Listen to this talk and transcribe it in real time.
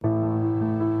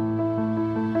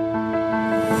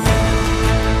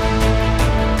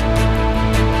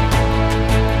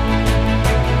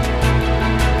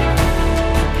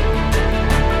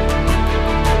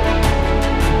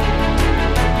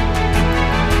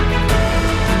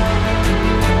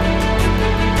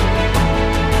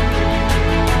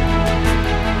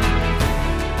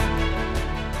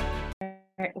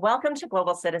Welcome to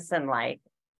Global Citizen Life.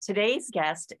 Today's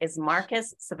guest is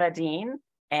Marcus Svadin.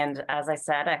 And as I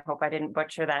said, I hope I didn't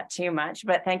butcher that too much,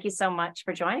 but thank you so much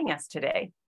for joining us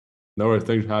today. No worries.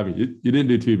 Thanks for having me. You didn't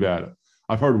do too bad.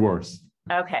 I've heard worse.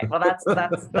 Okay, well, that's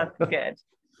good.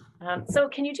 So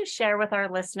can you just share with our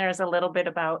listeners a little bit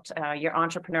about your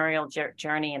entrepreneurial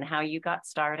journey and how you got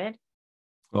started?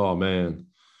 Oh, man.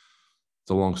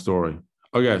 It's a long story.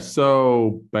 Okay,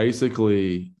 so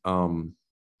basically,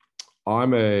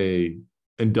 I'm a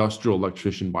industrial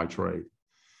electrician by trade.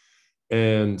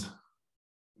 And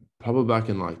probably back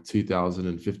in like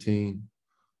 2015,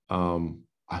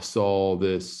 I saw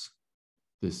this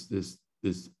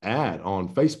ad on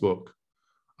Facebook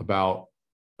about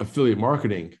affiliate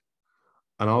marketing.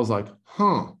 And I was like,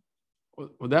 well,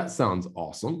 that sounds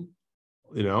awesome.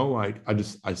 You know, like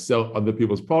I sell other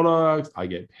people's products, I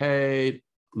get paid,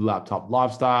 laptop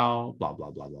lifestyle, blah, blah,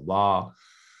 blah, blah, blah.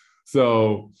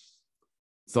 So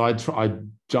I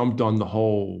jumped on the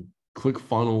whole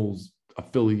ClickFunnels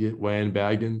affiliate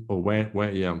bandwagon.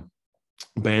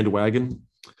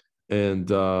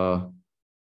 And I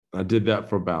did that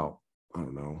for about, I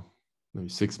don't know, maybe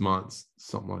 6 months,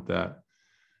 something like that.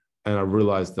 And I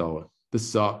realized, though, this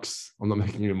sucks. I'm not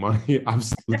making any money. I've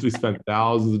literally spent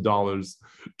thousands of dollars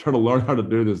trying to learn how to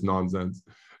do this nonsense.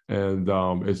 And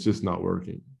it's just not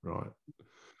working, right?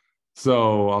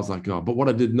 So I was like, oh, but what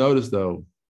I did notice, though,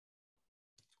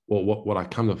 well, what I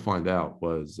come to find out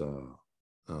was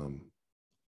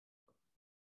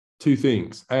two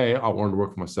things. A, I wanted to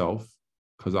work for myself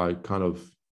because I kind of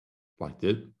liked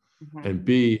it. Mm-hmm. And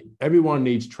B, everyone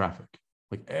needs traffic.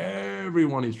 Like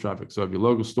everyone needs traffic. So if your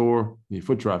local store, you need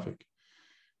foot traffic.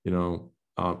 You know,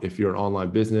 if you're an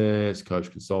online business,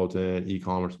 coach, consultant,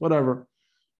 e-commerce, whatever,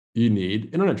 you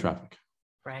need internet traffic.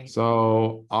 Right.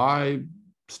 So I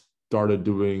started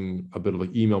doing a bit of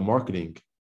like email marketing,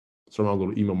 started a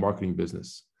little email marketing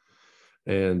business.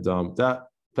 And that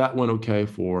went okay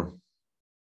for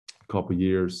a couple of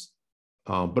years.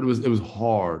 But it was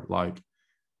hard. Like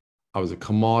I was a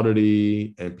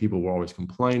commodity and people were always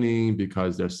complaining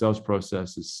because their sales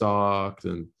processes sucked.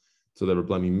 And so they were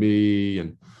blaming me.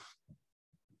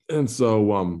 And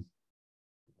so I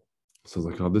was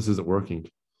like, oh, this isn't working.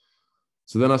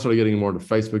 So then I started getting more into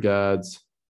Facebook ads.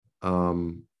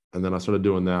 And then I started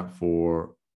doing that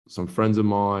for some friends of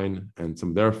mine and some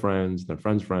of their friends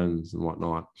and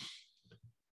whatnot.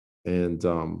 And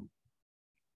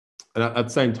at the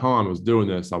same time I was doing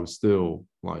this, I was still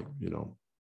like, you know,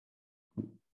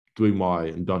 doing my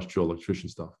industrial electrician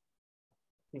stuff.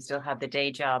 You still had the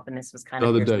day job, and this was kind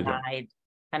of your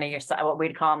side, what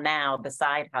we'd call now the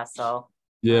side hustle.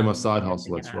 Yeah, my side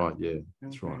hustle. That's right. Yeah,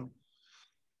 that's right.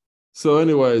 So,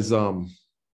 anyways,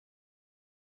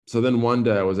 so then one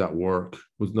day I was at work. I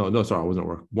wasn't at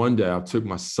work. One day I took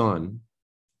my son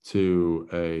to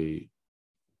a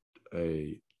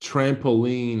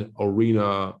trampoline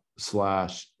arena /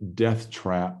 death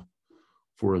trap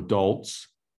for adults,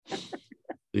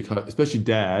 because especially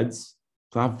dads.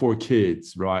 So I have 4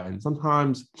 kids, right? And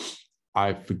sometimes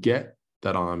I forget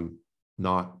that I'm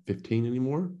not 15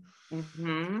 anymore.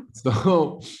 Mm-hmm.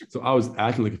 So I was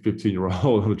acting like a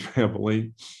 15-year-old on a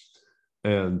trampoline,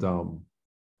 and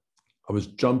I was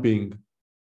jumping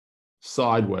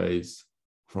sideways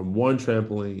from one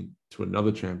trampoline to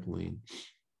another trampoline,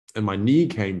 and my knee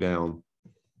came down.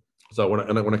 So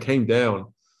when I came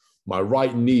down, my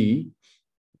right knee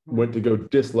went to go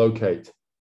dislocate.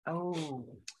 Oh.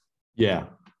 Yeah.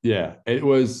 It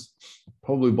was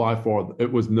probably by far, it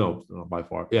was not by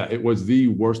far. Yeah, it was the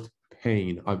worst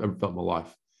pain I've ever felt in my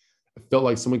life. It felt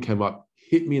like someone came up,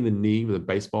 hit me in the knee with a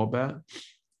baseball bat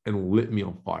and lit me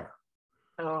on fire.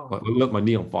 Oh. Like, lit my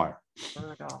knee on fire.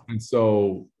 And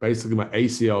so basically my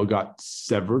ACL got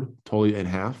severed totally in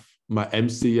half. My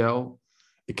MCL,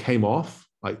 it came off.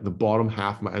 Like the bottom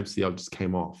half of my MCL just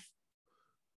came off.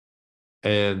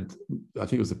 And I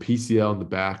think it was the PCL in the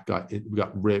back got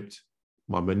ripped.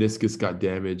 My meniscus got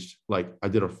damaged. Like I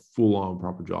did a full-on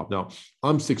proper job. Now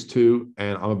I'm 6'2"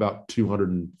 and I'm about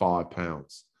 205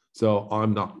 pounds. So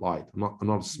I'm not light. I'm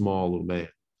not a small little man.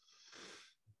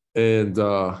 And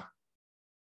and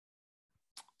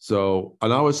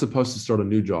I was supposed to start a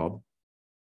new job.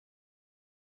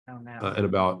 Oh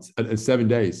no. In 7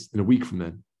 days, in a week from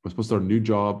then. I was supposed to start a new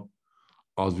job.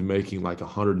 I was making like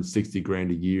 160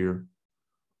 grand a year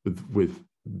with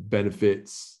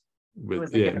benefits,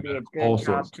 with all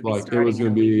sorts. Like it was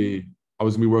going to be, I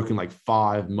was going to be working like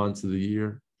 5 months of the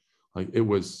year. Like it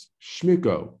was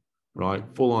schmicko, right?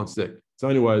 Full on sick. So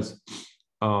anyways,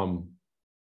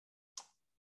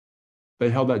 they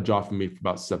held that job for me for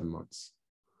about 7 months.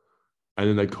 And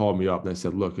then they called me up and they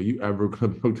said, look, are you ever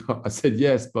going to be able to go? I said,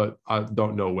 yes, but I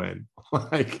don't know when.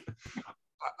 Like,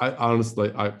 I honestly,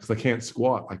 because I can't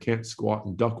squat. I can't squat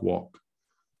and duck walk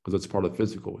because that's part of the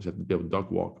physical. You have to be able to duck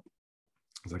walk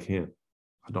because I can't.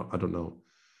 I don't know.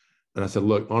 And I said,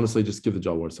 look, honestly, just give the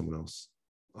job away to someone else.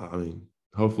 I mean,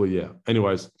 hopefully, yeah.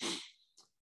 Anyways,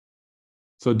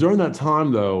 so during that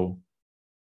time, though,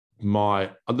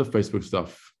 my other Facebook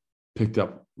stuff picked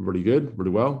up really good,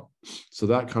 really well. So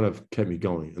that kind of kept me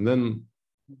going. And then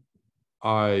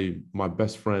my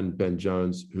best friend, Ben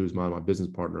Jones, who's my business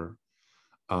partner,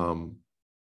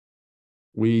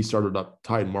 we started up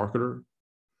Titan Marketer,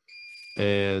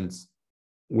 and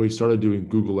we started doing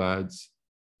Google ads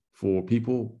for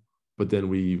people, but then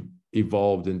we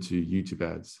evolved into YouTube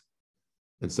ads.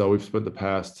 And so we've spent the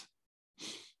past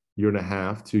year and a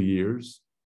half, 2 years,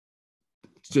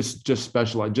 just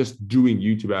specialized, just doing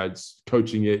YouTube ads,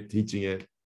 coaching it, teaching it,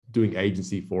 doing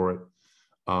agency for it.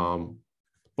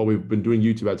 But we've been doing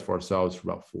YouTube ads for ourselves for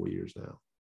about 4 years now.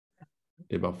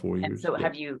 About 4 years. And so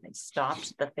have you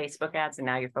stopped the Facebook ads and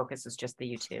now your focus is just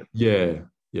the YouTube? Yeah.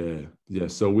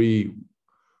 So we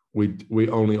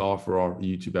only offer our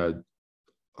YouTube ad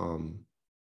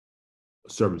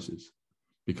services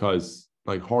because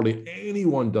like hardly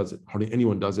anyone does it. Hardly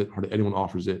anyone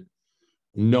offers it.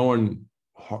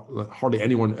 Hardly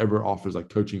anyone ever offers like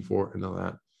coaching for it and all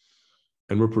that.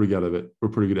 And we're pretty good at it. We're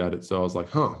pretty good at it. So I was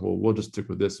like, well, we'll just stick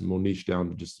with this and we'll niche down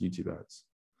to just YouTube ads.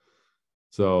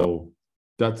 So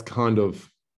that's kind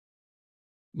of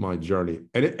my journey.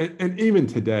 And even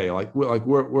today,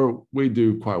 we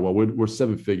do quite well. We're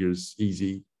 7 figures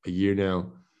easy a year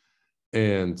now.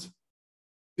 And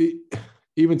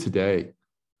even today,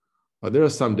 there are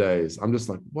some days I'm just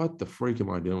like, what the freak am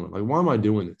I doing? Like, why am I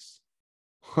doing this?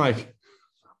 Like,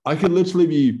 I could literally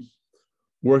be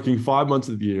working 5 months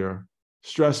of the year,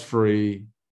 stress-free.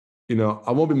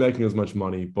 I won't be making as much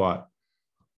money, but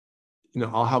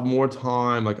I'll have more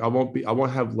time. Like I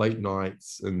won't have late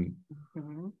nights and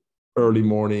early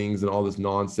mornings and all this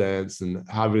nonsense and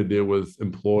having to deal with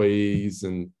employees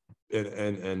and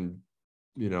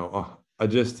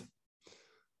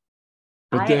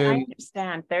I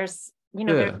understand. There's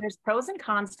pros and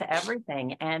cons to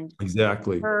everything. And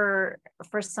exactly for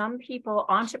some people,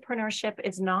 entrepreneurship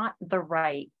is not the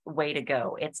right way to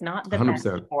go. It's not the 100%.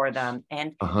 best for them.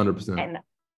 And 100%. And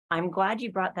I'm glad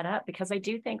you brought that up because I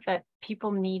do think that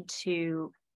people need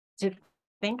to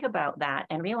think about that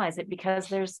and realize it, because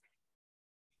there's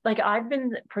like, I've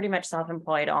been pretty much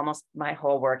self-employed almost my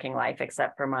whole working life,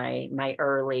 except for my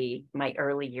early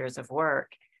years of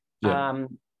work. Yeah.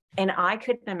 And I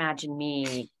couldn't imagine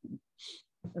me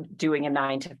doing a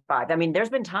 9 to 5. I mean, there's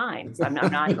been times I'm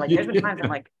not like, there's been times I'm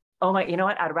like, oh my, you know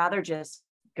what? I'd rather just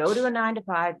go to a 9 to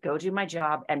 5, go do my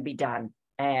job and be done.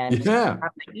 And have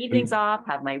my evenings off,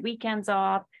 have my weekends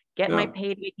off, get my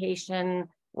paid vacation,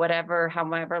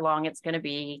 however long it's going to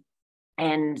be,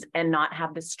 and not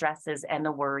have the stresses and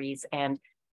the worries and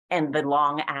the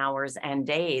long hours and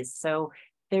days. So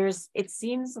it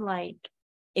seems like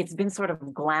it's been sort of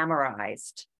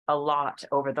glamorized a lot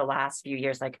over the last few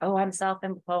years. Like, oh, I'm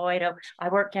self-employed. Oh, I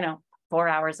work, 4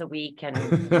 hours a week and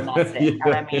that's it.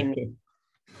 And I mean,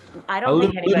 I don't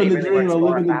think anybody really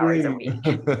works 4 hours a week.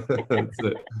 That's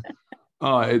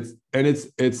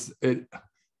it.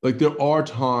 Like there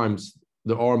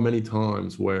are many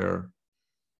times where,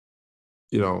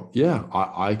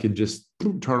 I could just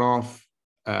turn off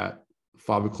at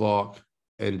 5 o'clock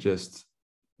and just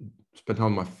spend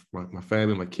time with my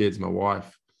family, my kids, my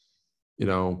wife,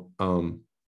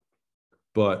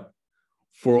 but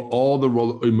for all the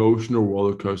emotional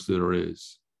roller coaster there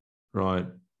is, right,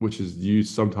 which is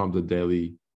used sometimes a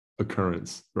daily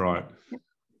occurrence, right?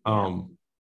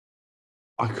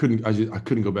 I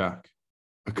couldn't go back.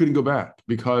 I couldn't go back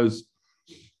because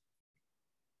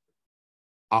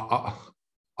I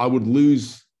would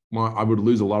lose a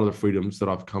lot of the freedoms that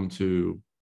I've come to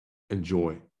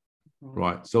enjoy,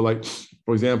 right? So like,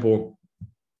 for example,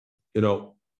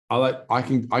 I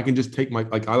can just take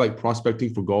I like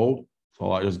prospecting for gold.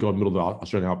 So I just go in the middle of the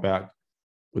Australian outback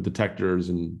with detectors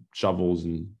and shovels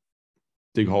and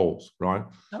dig holes, right?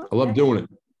 Okay. I love doing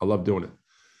it.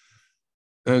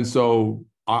 And so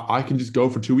I can just go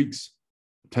for 2 weeks,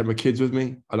 take my kids with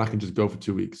me, and I can just go for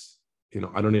 2 weeks.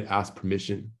 I don't need to ask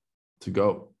permission to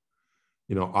go.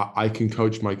 I can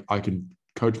coach my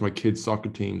kids' soccer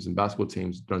teams and basketball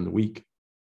teams during the week,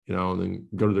 and then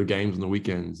go to their games on the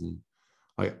weekends. And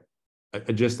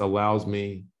it just allows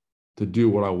me to do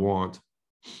what I want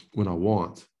when I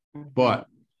want. Mm-hmm. But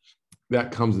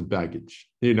that comes with baggage,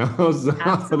 So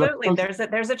Absolutely.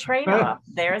 There's a trade-off.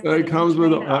 There's that a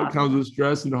trade-off. comes with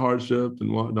stress and hardship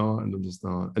and whatnot, and I'm just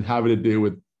not, and having to deal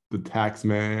with the tax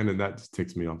man, and that just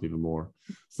ticks me off even more.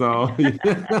 So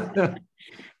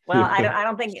Well, I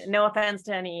don't think, no offense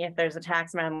to any, if there's a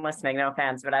tax man listening, no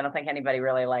offense, but I don't think anybody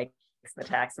really likes the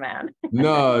tax man.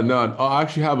 No. I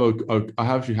actually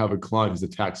have a client who's a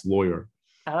tax lawyer,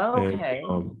 Okay.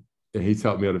 and he's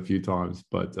helped me out a few times.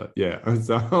 But yeah,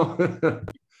 so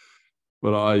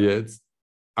but yeah,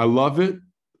 I love it,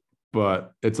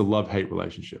 but it's a love-hate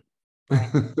relationship.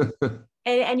 Right.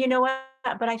 And you know what?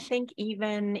 But I think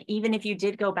even if you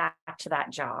did go back to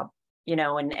that job,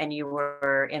 and you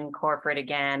were in corporate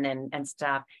again and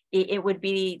stuff, it would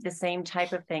be the same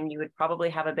type of thing. You would probably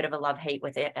have a bit of a love-hate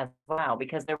with it as well,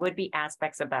 because there would be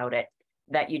aspects about it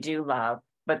that you do love,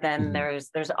 but then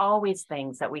there's always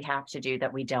things that we have to do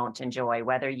that we don't enjoy,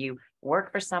 whether you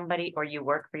work for somebody or you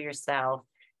work for yourself.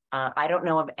 I don't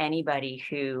know of anybody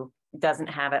who doesn't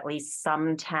have at least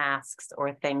some tasks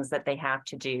or things that they have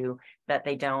to do that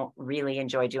they don't really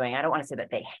enjoy doing. I don't want to say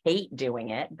that they hate doing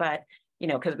it, but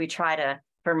because we try to,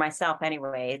 for myself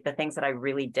anyway, the things that I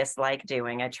really dislike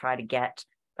doing, I try to get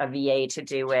a VA to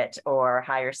do it or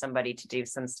hire somebody to do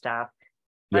some stuff.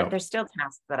 But there's still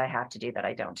tasks that I have to do that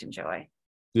I don't enjoy.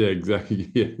 Yeah,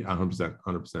 exactly. Yeah,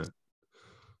 100%.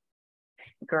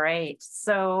 Great.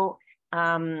 So,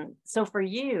 so for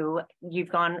you, you've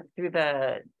gone through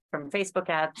from Facebook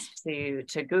ads to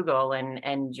Google,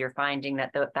 and you're finding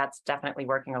that that's definitely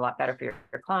working a lot better for your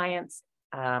clients.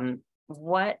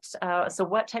 So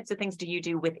what types of things do you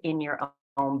do within your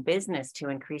own business to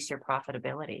increase your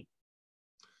profitability?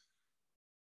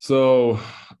 So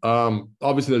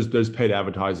obviously there's paid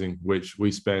advertising, which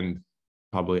we spend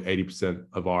probably 80%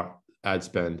 of our ad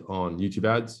spend on YouTube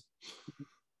ads.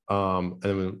 And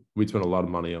then we spend a lot of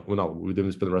money. We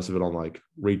didn't spend the rest of it on like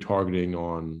retargeting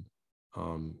on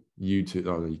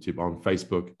YouTube, on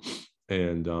Facebook,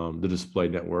 and the display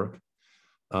network.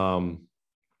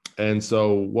 And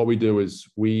so what we do is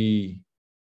we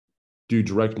do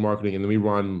direct marketing, and then we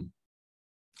run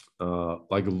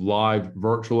like live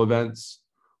virtual events.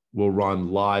 We'll run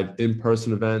live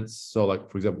in-person events. So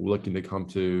like, for example, we're looking to come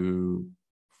to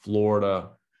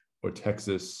Florida or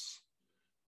Texas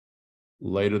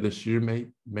later this year,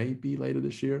 maybe later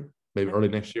this year, maybe early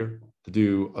next year, to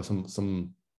do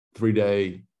some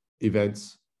 3-day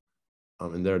events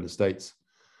in there in the States.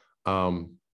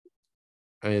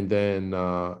 And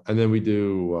then we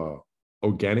do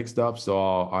organic stuff.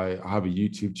 So I have a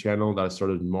YouTube channel that I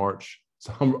started in March.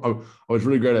 So I was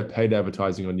really great at paid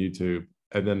advertising on YouTube.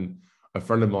 And then a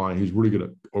friend of mine who's really good at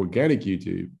organic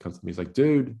YouTube comes to me. He's like,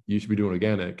 dude, you should be doing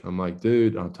organic. I'm like,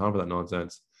 dude, I don't have time for that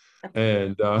nonsense.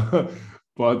 And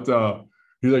but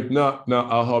he's like, no,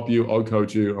 I'll help you. I'll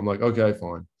coach you. I'm like, okay,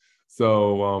 fine.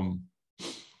 So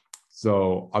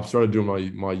so I've started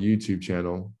doing my YouTube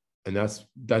channel, and that's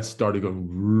started going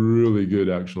really good,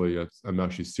 actually. I'm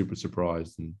actually super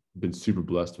surprised and been super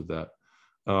blessed with that.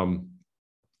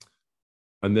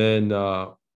 And then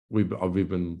we've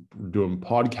been doing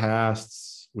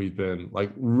podcasts. We've been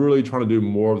like really trying to do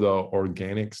more of the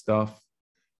organic stuff,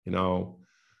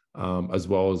 as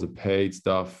well as the paid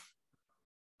stuff.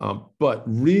 But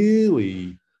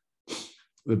really,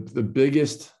 the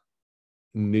biggest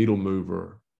needle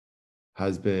mover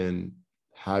has been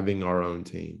having our own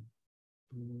team,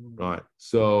 right?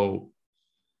 So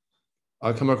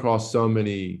I come across so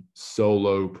many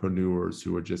solopreneurs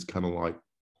who are just kind of like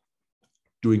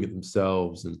doing it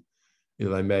themselves, and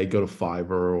they may go to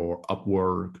Fiverr or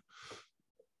Upwork,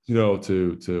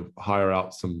 to hire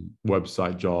out some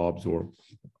website jobs or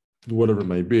whatever it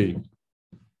may be.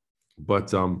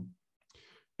 But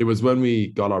it was when we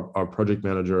got our project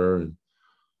manager and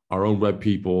our own web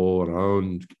people and our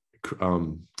own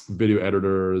video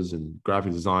editors and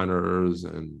graphic designers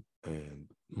and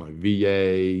my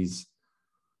VAs.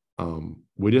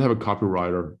 We did have a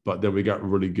copywriter, but then we got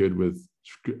really good with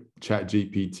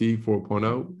ChatGPT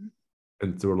 4.0.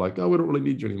 And so we're like, oh, we don't really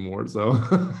need you anymore. So,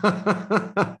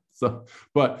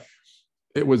 but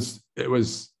it was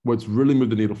what's really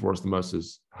moved the needle for us the most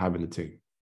is having the team.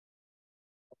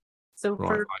 So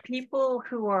for people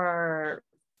who are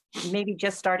maybe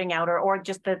just starting out or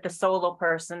just the solo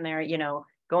person, they're,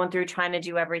 going through trying to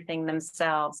do everything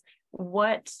themselves,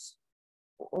 who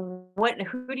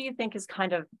do you think is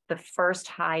kind of the first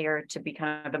hire to be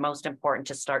kind of the most important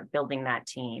to start building that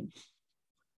team?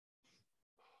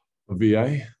 A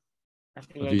VA.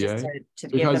 Just to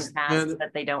give them tasks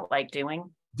that they don't like doing.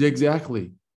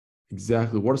 Exactly.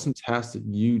 What are some tasks that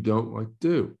you don't like to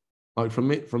do? Like for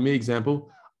me,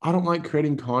 example, I don't like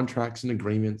creating contracts and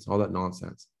agreements, all that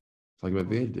nonsense. So I get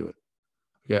my VA to do it.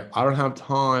 Okay, I don't have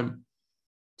time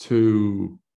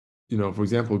to, for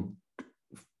example,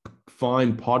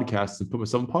 find podcasts and put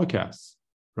myself in podcasts,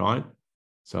 right?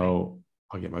 So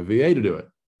I get my VA to do it,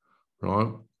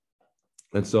 right?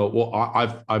 And so, well,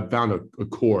 I've found a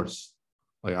course.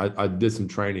 Like I did some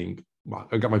training.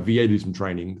 I got my VA to do some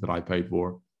training that I paid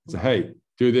for. So hey,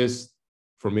 do this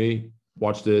for me.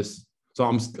 Watch this. So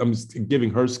I'm giving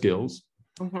her skills,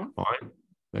 right?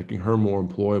 Making her more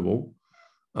employable.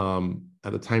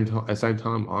 At the same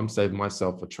time, I'm saving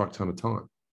myself a truck ton of time,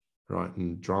 right?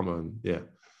 And drama and yeah.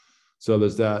 So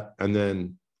there's that, and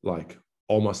then like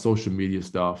all my social media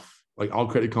stuff. Like I'll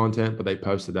create content, but they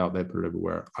post it out. They put it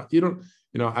everywhere.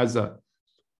 As the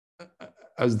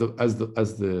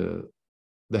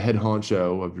head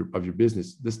honcho of your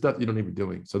business, this stuff you don't need to be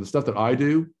doing. So the stuff that I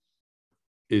do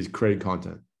is creating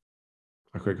content.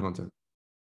 I create content,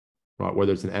 right?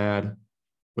 Whether it's an ad,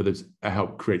 whether it's I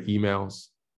help create emails.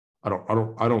 I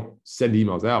don't send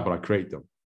emails out, but I create them.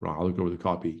 Right? I look over the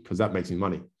copy because that makes me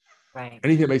money. Right.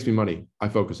 Anything that makes me money, I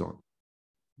focus on.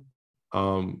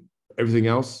 Everything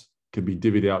else could be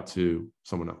divvied out to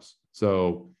someone else.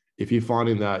 So if you're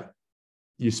finding that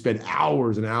you spend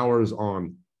hours and hours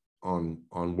on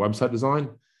website design,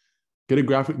 get a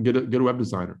web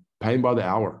designer, pay him by the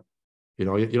hour. You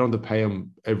don't have to pay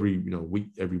him every week,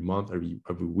 every month, every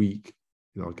week,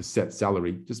 like a set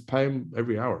salary. Just pay him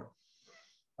every hour.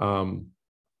 And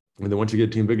then once you get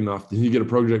a team big enough, then you get a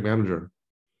project manager.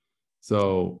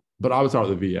 So, but I would start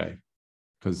with the VA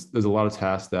because there's a lot of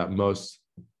tasks that most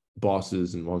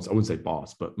bosses and I wouldn't say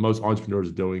boss, but most entrepreneurs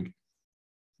are doing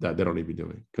that they don't need to be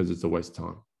doing because it's a waste of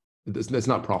time. It's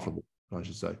not profitable, I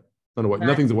should say.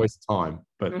 Nothing's a waste of time,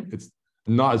 but it's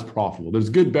not as profitable. There's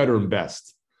good, better, and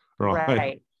best.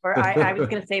 Right. Or I was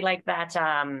going to say like that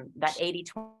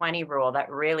 80-20 rule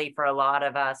that really for a lot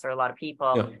of us or a lot of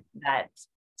people, that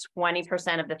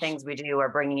 20% of the things we do are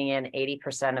bringing in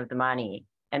 80% of the money.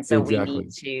 And so we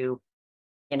need to,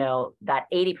 that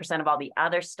 80% of all the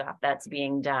other stuff that's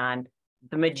being done,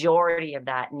 the majority of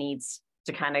that needs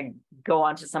to kind of go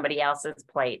onto somebody else's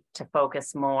plate to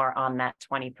focus more on that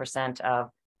 20% of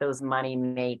those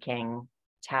money-making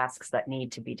tasks that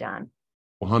need to be done.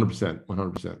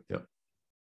 100%. Yeah.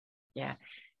 Yeah.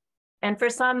 And for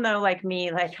some though, like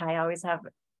me, like I always have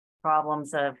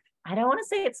problems of, I don't want to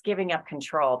say it's giving up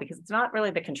control because it's not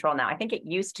really the control now. I think it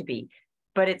used to be,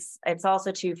 but it's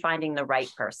also to finding the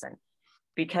right person.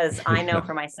 Because I know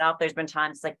for myself, there's been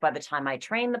times like by the time I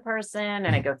train the person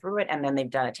and I go through it and then they've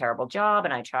done a terrible job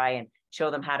and I try and show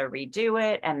them how to redo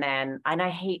it. And I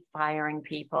hate firing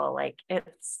people. Like it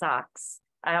sucks.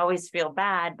 I always feel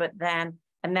bad, but then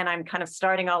I'm kind of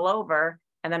starting all over.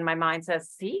 And then my mind says,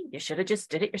 see, you should have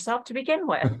just did it yourself to begin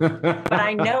with. But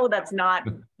I know that's not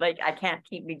like, I can't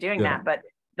keep me doing that. But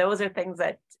those are things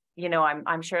that,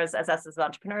 I'm sure as us as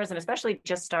entrepreneurs and especially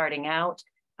just starting out,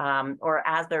 or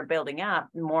as they're building up,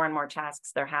 more and more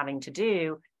tasks they're having to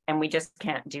do, and we just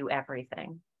can't do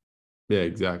everything. Yeah,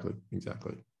 exactly.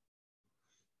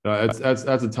 That's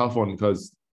a tough one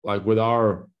because, like,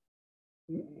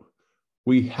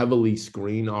 we heavily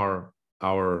screen our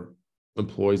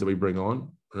employees that we bring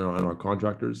on and our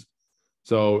contractors.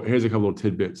 So here's a couple of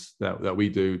tidbits that we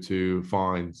do to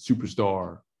find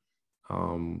superstar,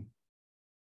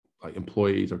 like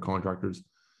employees or contractors.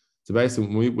 So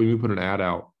basically, when we put an ad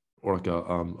out or like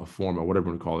a form or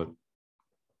whatever we call it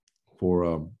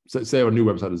for, say a new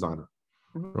website designer,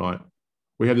 right?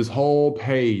 We have this whole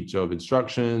page of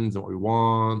instructions and what we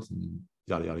want and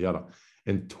yada, yada, yada.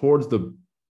 And towards the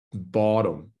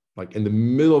bottom, like in the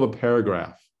middle of a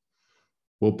paragraph,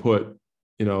 we'll put,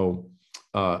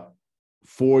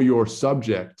 for your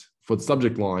subject, for the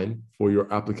subject line, for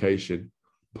your application,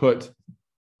 put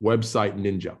Website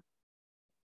Ninja.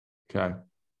 Okay.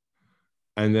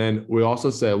 And then we also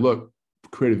say, look,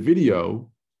 create a video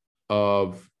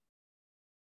of,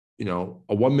 a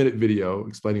 1-minute video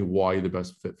explaining why you're the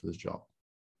best fit for this job.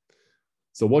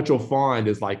 So what you'll find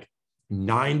is like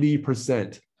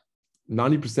 90%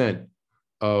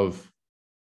 of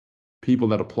people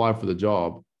that apply for the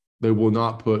job, they will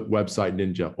not put Website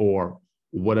Ninja or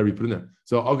whatever you put in there.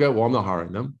 So, okay, well, I'm not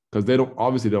hiring them because they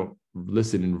obviously don't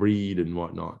listen and read and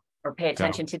whatnot. Or pay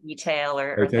attention to detail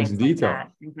or attention to detail,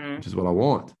 which is what I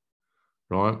want,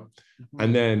 right?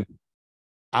 And then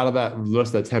out of that, the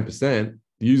rest of that 10%,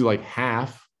 usually like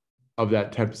half of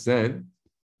that 10%,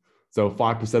 so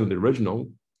 5% of the original,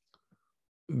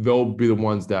 they'll be the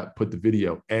ones that put the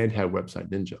video and have Website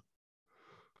Ninja.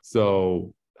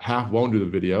 So half won't do the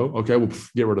video. Okay, we'll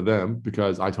get rid of them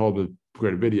because I told them to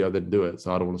create a video, they didn't do it,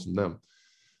 so I don't want to listen to them.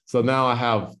 So now I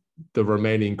have the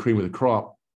remaining cream of the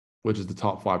crop which is the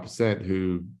top 5%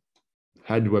 who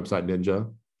had your website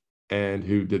ninja and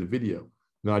who did a video.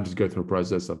 And I just go through a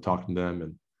process of talking to them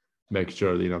and make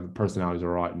sure that, the personalities are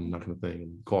right and that kind of thing,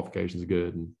 and qualifications are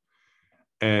good.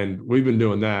 And we've been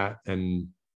doing that, and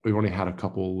we've only had a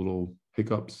couple little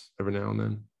hiccups every now and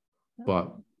then.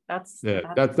 But that's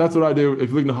what I do. If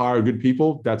you're looking to hire good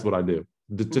people, that's what I do,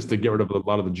 just to get rid of a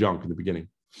lot of the junk in the beginning.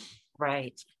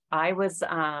 Right. I was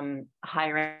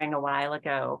hiring a while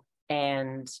ago,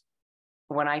 and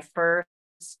when I first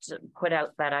put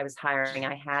out that I was hiring,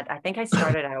 I think I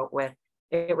started out with,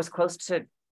 it was close to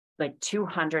like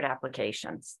 200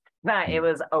 applications. It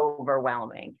was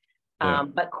overwhelming. Yeah.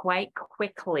 But quite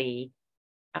quickly,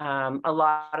 a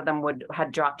lot of them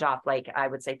had dropped off. Like, I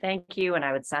would say thank you, and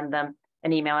I would send them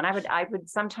an email, and I would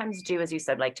sometimes do, as you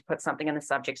said, like to put something in the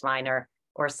subject line or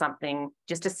something,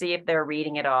 just to see if they're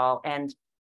reading it all. And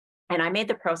I made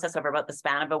the process over about the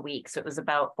span of a week. So it was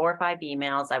about 4 or 5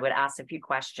 emails. I would ask a few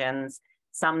questions.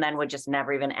 Some then would just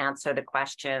never even answer the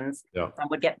questions. Yeah. Some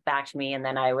would get back to me, and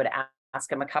then I would ask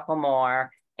them a couple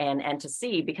more, and to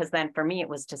see, because then for me, it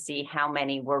was to see how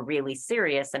many were really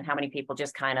serious and how many people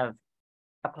just kind of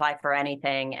apply for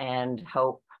anything and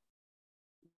hope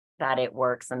that it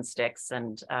works and sticks.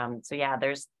 And so yeah,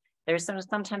 there's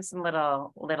sometimes some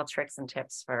little tricks and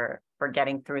tips for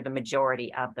getting through the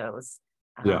majority of those.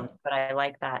 But I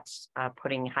like that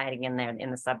hiding in there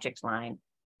in the subject line.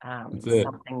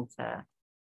 Something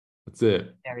that's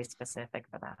it. Very specific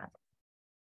for that.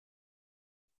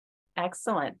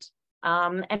 Excellent.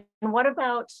 And what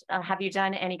about, have you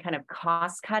done any kind of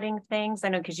cost cutting things? I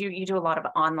know, because you do a lot of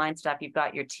online stuff, you've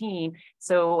got your team.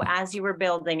 So as you were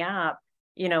building up,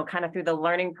 kind of through the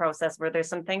learning process, were there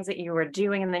some things that you were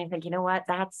doing and then you think, you know what,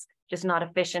 that's just not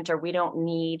efficient, or we don't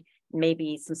need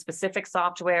maybe some specific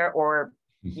software, or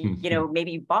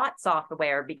maybe you bought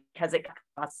software because it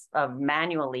costs of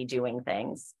manually doing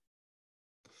things?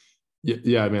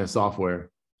 Yeah, man,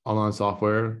 online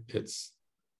software, it's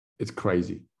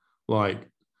crazy. Like,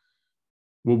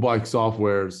 we'll buy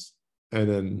softwares and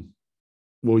then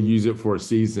we'll use it for a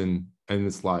season, and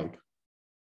it's like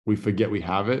we forget we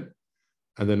have it,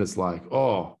 and then it's like,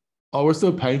 oh, we're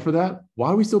still paying for that? Why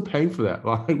are we still paying for that?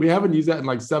 Like, we haven't used that in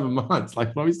like 7 months.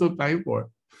 Like, why are we still paying for it?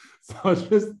 So it's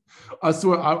just, I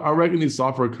swear, I reckon these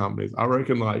software companies, I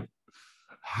reckon like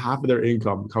half of their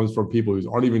income comes from people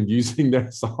who aren't even using their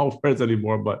softwares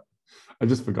anymore, but I've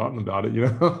just forgotten about it,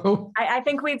 I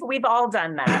think we've all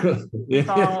done that.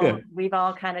 We've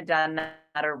all kind of done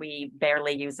that, or we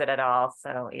barely use it at all.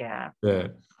 So yeah. Yeah.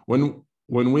 When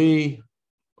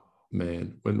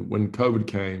COVID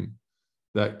came,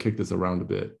 that kicked us around a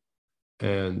bit,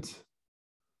 and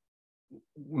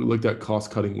we looked at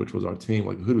cost cutting, which was our team.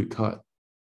 Like, who do we cut?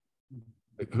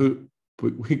 Like, who?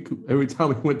 We every time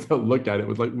we went to look at it, it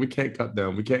was like, we can't cut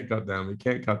down. We can't cut down. We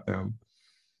can't cut down.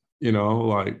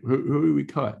 Like, who do we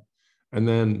cut? And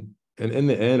then, and in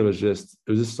the end, it was just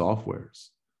softwares.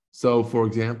 So, for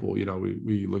example, we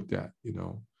looked at,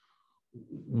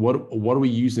 what are we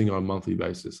using on a monthly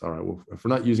basis? All right, well, if we're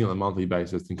not using it on a monthly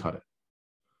basis, then cut it.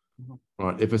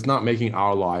 All right, if it's not making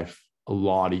our life a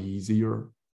lot easier,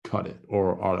 cut it.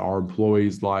 Or our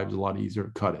employees' lives a lot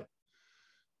easier, cut it.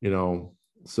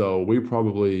 So we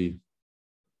probably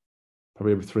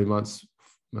every 3 months,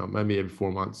 maybe every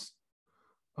 4 months,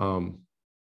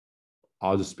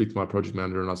 I'll just speak to my project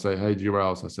manager and I'll say, hey,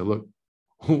 G-Rouse, I said, look,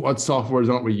 what softwares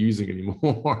aren't we using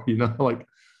anymore? Like,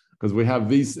 because we have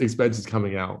these expenses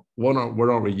coming out. What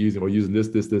aren't we using? We're using this.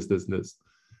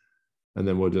 And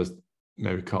then we'll just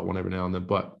maybe cut one every now and then.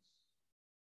 But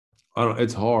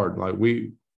it's hard. Like,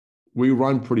 we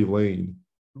run pretty lean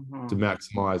to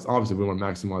maximize. Obviously, we want to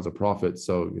maximize our profits.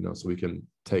 So, so we can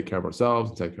take care of ourselves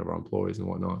and take care of our employees and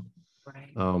whatnot.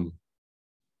 Right.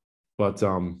 But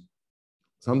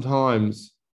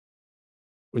sometimes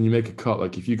when you make a cut,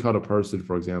 like if you cut a person,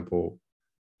 for example,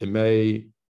 it may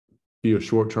be a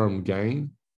short-term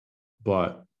gain,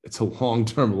 but it's a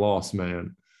long-term loss,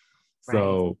 man. Right.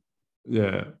 So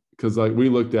yeah, because like we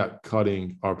looked at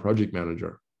cutting our project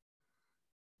manager,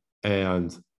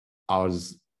 and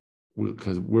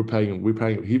because we're paying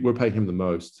him the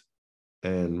most,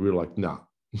 and we were like, no.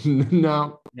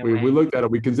 No, we looked at it.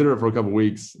 We considered it for a couple of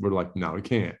weeks. We're like, no, we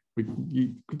can't.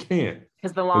 We can't,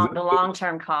 because the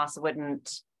long-term cost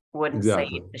wouldn't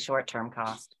save the short-term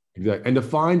cost. Exactly. And to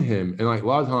find him, and like a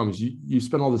lot of times you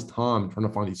spend all this time trying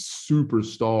to find these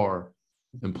superstar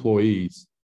employees.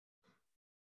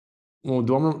 Well,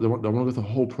 do I want to go through the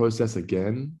whole process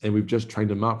again? And we've just trained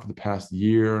them up for the past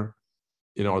year,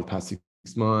 or the past 6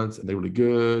 months, and they were really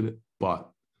good, but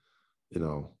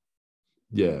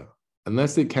yeah.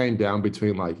 unless it came down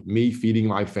between like me feeding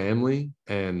my family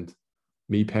and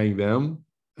me paying them,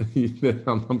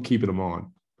 I'm keeping them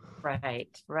on.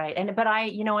 Right. And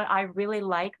but you know what, I really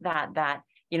like that,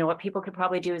 you know, what people could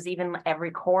probably do is even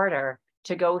every quarter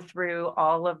to go through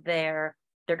all of their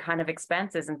kind of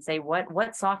expenses and say,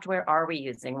 what software are we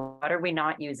using? What are we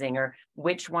not using? Or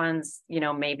which ones, you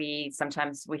know, maybe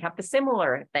sometimes we have the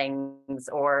similar things,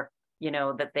 or, you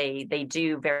know, that they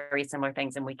do very similar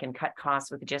things and we can cut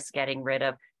costs with just getting rid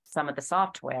of some of the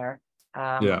software,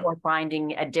 Yeah, or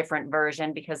finding a different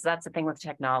version, because that's the thing with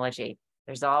technology.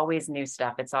 There's always new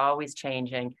stuff. It's always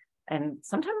changing. And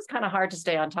sometimes it's kind of hard to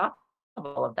stay on top of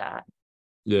all of that.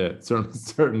 yeah, it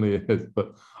certainly is.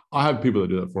 But I have people that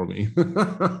do that for me.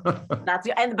 But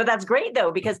that's great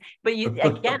though, because, but you,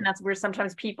 again, that's where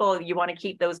sometimes people, you want to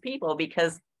keep those people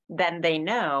because then they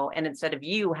know, and instead of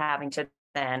you having to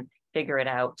then figure it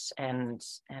out and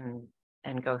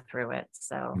go through it.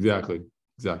 So Exactly.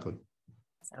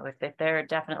 so if they're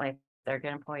definitely, if they're a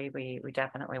good employee, we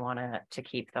definitely want to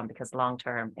keep them, because long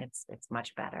term it's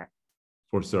much better.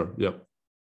 For sure. Yep.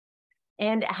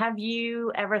 And have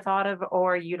you ever thought of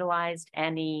or utilized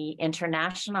any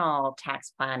international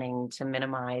tax planning to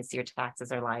minimize your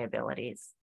taxes or liabilities?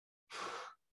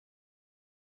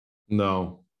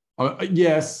 No.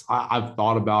 Yes, I've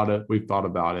thought about it. We've thought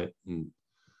about it. And,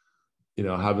 you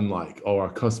know, having like, oh,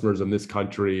 our customers in this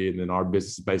country and then our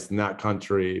business is based in that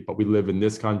country, but we live in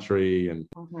this country. And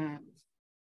Mm-hmm.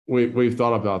 we've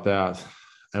thought about that,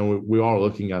 and we are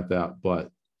looking at that,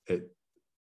 but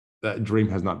that dream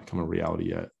has not become a reality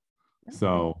yet. Okay.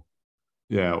 So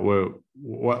yeah,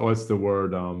 what's the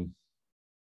word?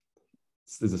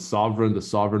 Is the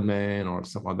sovereign man or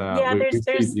something like that? Yeah, We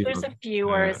see, you there's know, a few,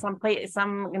 or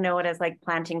some know it as like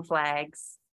planting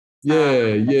flags, yeah,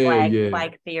 the yeah, yeah.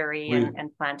 flag theory, We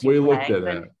and planting we looked flags. at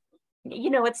that. And you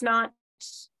know, it's not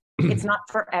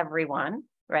for everyone,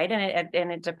 right?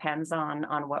 And it depends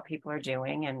on what people are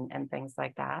doing and things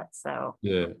like that. So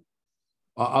Yeah,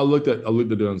 I looked at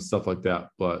doing stuff like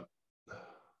that, but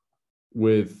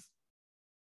with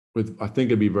I think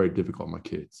it'd be very difficult on my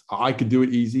kids. I could do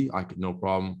it easy. I could, no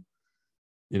problem,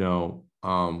 you know.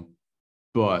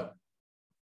 But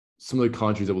some of the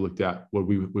countries that we looked at where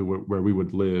we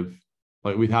would live,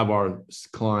 like we'd have our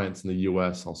clients in the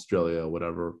US, Australia,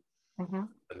 whatever. mhm.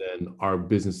 And then our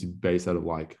business is based out of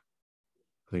like,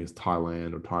 I think it's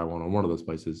Thailand or Taiwan or one of those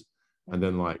places. And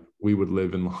then like we would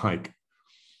live in like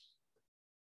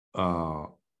uh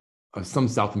some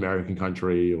South American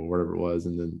country or whatever it was.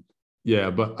 And then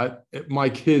yeah, but my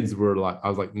kids were like, I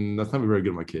was like, that's not very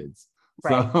good with my kids.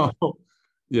 Right. So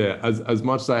yeah, as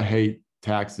much as I hate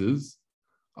taxes,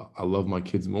 I love my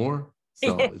kids more.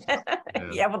 So it's just, yeah,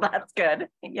 Yeah, well, that's good.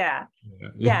 Yeah.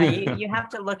 Yeah, yeah. you have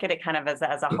to look at it kind of as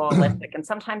a holistic, and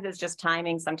sometimes it's just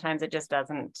timing, sometimes it just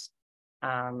doesn't,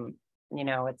 um, you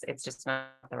know, it's just not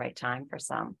the right time for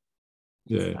some.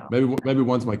 Yeah, So maybe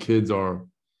once my kids are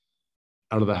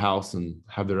out of the house and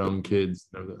have their own kids,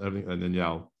 everything, and then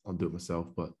yeah, I'll do it myself.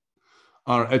 But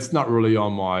it's not really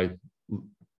on my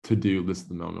to-do list at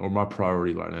the moment or my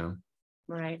priority right now.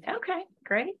 right. Okay,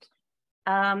 great.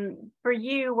 For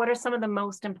you, what are some of the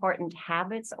most important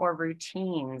habits or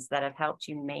routines that have helped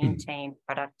you maintain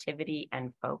productivity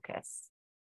and focus?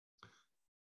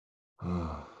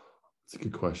 That's a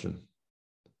good question.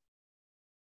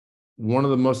 One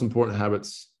of the most important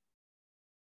habits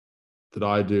that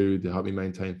I do to help me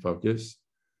maintain focus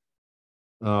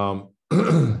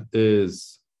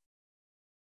is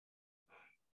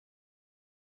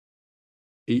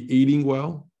eating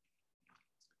well.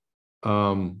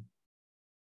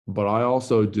 But I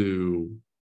also do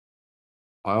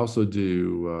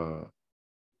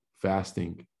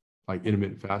fasting, like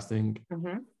intermittent fasting,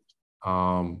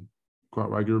 Mm-hmm. quite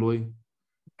regularly.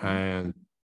 Okay. And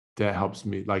that helps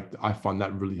me. Like I find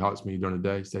that really helps me during the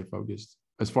day, stay focused.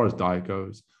 As far as diet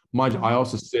goes, mind you, I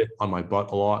also sit on my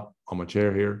butt a lot on my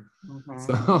chair here, Mm-hmm.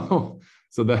 so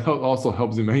so that also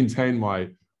helps me maintain my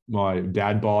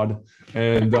dad bod.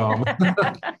 And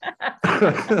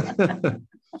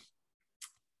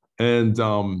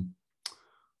and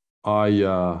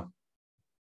I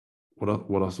what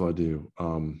else do I do?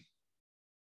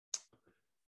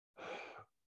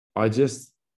 I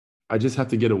just I just have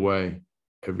to get away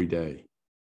every day.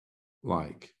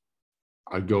 Like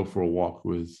I go for a walk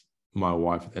with my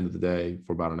wife at the end of the day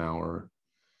for about an hour.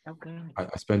 Oh, good. I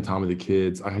spend time with the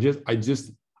kids. I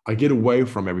get away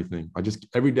from everything. I just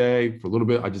every day for a little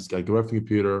bit. I get away from the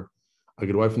computer. I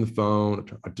get away from the phone.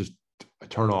 I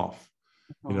turn off,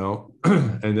 you Mhm. know,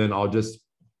 and then I'll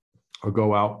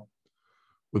go out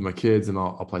with my kids and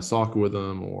I'll play soccer with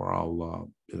them, or I'll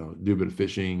do a bit of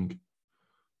fishing,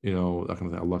 that kind of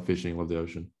thing. I love fishing, love the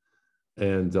ocean.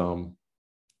 And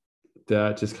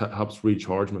that just helps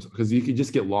recharge myself, because you can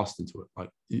just get lost into it. Like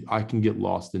I can get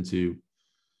lost into,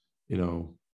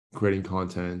 creating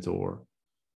content, or,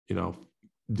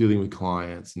 dealing with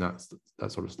clients and that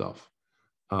sort of stuff.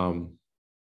 But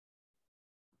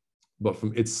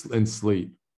it's in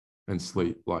sleep,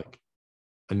 like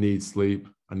I need sleep.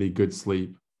 I need good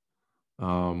sleep.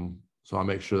 So I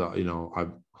make sure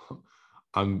that,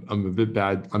 I'm a bit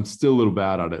bad. I'm still a little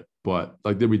bad at it, but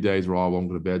like there'll be days where I won't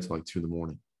go to bed till like 2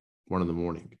 a.m, 1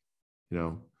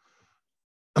 a.m,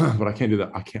 but I can't do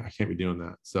that. I can't be doing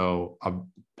that. So I've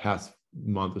past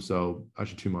month or so,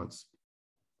 actually 2 months,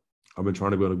 I've been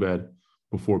trying to go to bed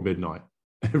before midnight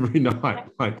every night.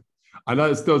 Like, I know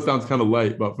it still sounds kind of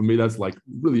late, but for me, that's like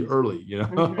really early,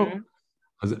 Mm-hmm.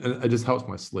 And it just helps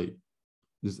my sleep.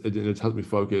 It just helps me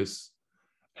focus,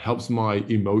 helps my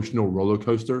emotional roller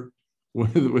coaster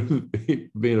with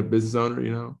being a business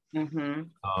owner, Mm-hmm.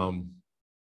 and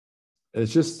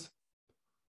it's just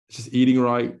eating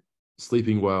right,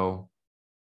 sleeping well,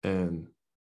 and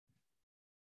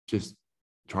just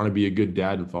trying to be a good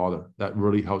dad and father. That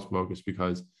really helps focus,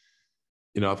 because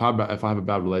if I have a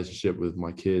bad relationship with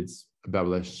my kids, a bad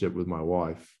relationship with my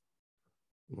wife,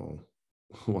 well,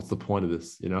 what's the point of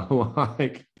this?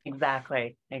 Like,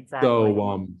 Exactly.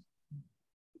 so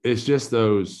it's just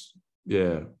those,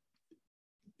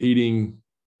 eating,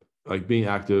 like being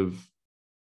active,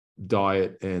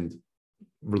 diet, and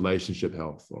relationship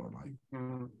health, or like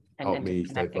help And me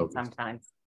stay disconnecting focused.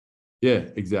 sometimes. Yeah,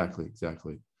 exactly.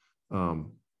 But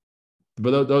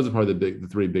those are probably the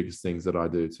three biggest things that I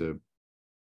do to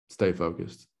stay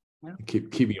focused, Yeah. and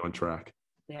keep me on track.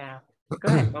 Yeah.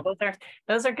 Good. Well,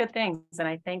 those are good things, and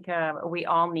I think we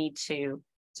all need to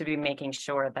be making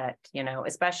sure that,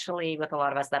 especially with a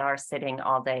lot of us that are sitting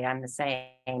all day. I'm the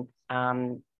same.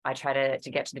 I try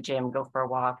to get to the gym, go for a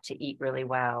walk, to eat really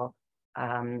well.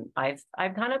 I've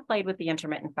kind of played with the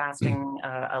intermittent fasting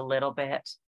a little bit,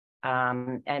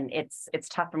 and it's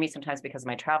tough for me sometimes because of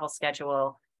my travel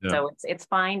schedule. Yeah. So it's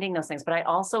finding those things. But I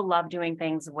also love doing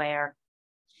things where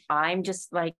I'm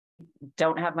just like,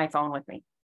 don't have my phone with me,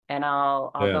 and I'll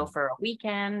go for a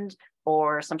weekend,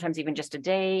 or sometimes even just a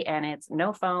day, and it's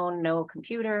no phone, no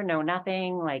computer, no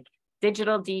nothing, like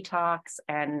digital detox.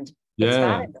 And it's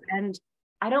fabulous. And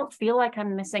I don't feel like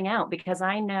I'm missing out, because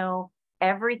I know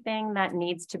everything that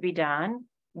needs to be done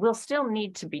will still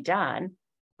need to be done,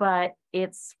 but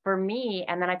it's for me.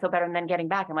 And then I feel better. And then getting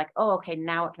back, I'm like, oh, okay,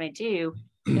 now what can I do?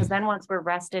 Because then once we're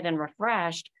rested and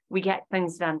refreshed, we get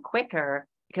things done quicker,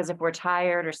 because if we're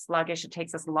tired or sluggish, it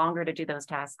takes us longer to do those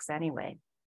tasks anyway.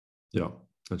 Yeah,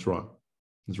 that's right.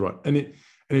 And if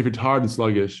you're tired and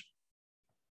sluggish,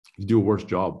 you do a worse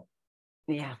job.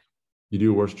 Yeah. You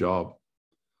do a worse job.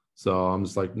 So I'm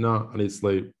just like, no, I need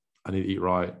sleep. I need to eat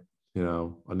right.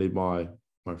 I need my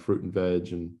fruit and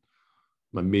veg and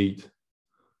my meat.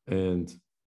 And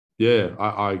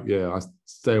I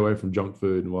stay away from junk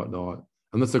food and whatnot.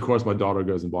 Unless, of course, my daughter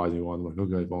goes and buys me one. I'm like,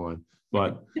 okay, fine.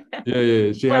 But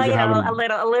she well, has a habit. A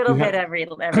little bit every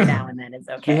now and then is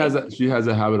okay. She has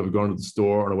a habit of going to the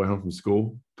store on the way home from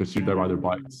school, because she'd ride their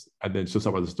Mm. bikes, and then she'll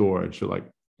stop by the store and she'll like,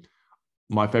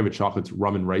 my favorite chocolate's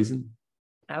rum and raisin.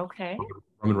 Okay.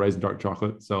 Rum and raisin dark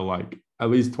chocolate. So like at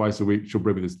least twice a week, she'll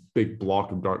bring me this big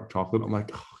block of dark chocolate. I'm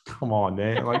like, oh, come on,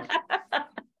 man. Like,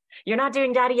 you're not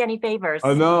doing daddy any favors.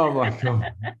 I know. I'm like, oh,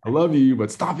 I love you,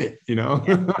 but stop it,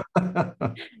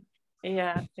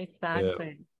 Yeah,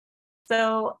 exactly. Yeah.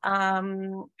 So,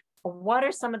 what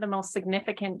are some of the most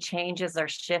significant changes or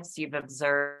shifts you've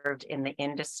observed in the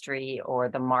industry or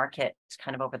the market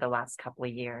kind of over the last couple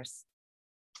of years?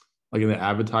 Like in the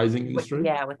advertising industry?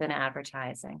 Yeah, within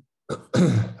advertising.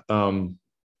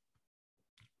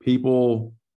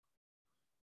 People,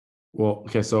 well,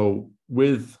 okay, so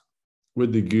with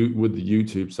the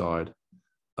YouTube side,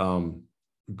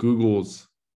 Google's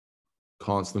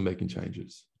constantly making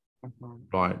changes,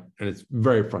 right? And it's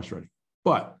very frustrating.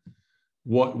 But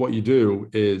what you do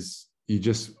is you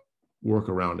just work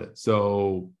around it.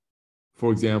 So,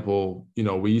 for example,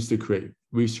 we used to create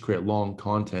long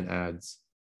content ads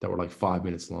that were like 5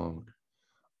 minutes long.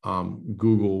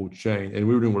 Google changed, and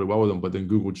we were doing really well with them, but then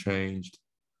Google changed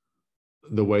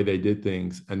the way they did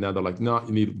things, and now they're like, no,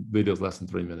 you need videos less than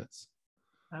 3 minutes.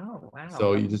 Oh, wow.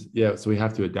 So so we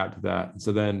have to adapt to that.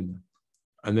 So then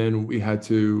we had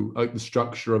to, like, the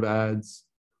structure of ads.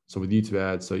 So with YouTube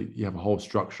ads, so you have a whole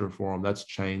structure for them. That's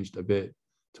changed a bit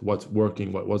to what's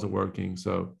working, what wasn't working.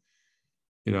 So,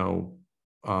 and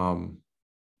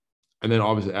then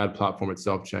obviously ad platform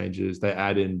itself changes. They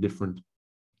add in different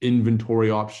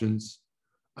inventory options.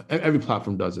 Every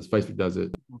platform does this. Facebook does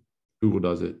it. Google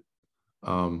does it.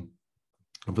 And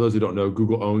for those who don't know,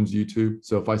 Google owns YouTube.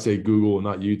 So if I say Google and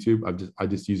not YouTube, I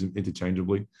just use them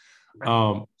interchangeably.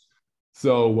 Right.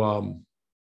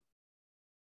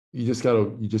 You just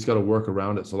gotta work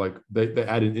around it. So like they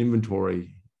add an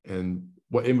inventory, and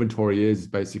what inventory is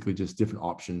basically just different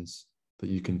options that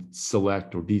you can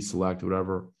select or deselect or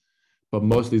whatever. But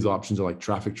most of these options are like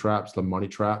traffic traps, the money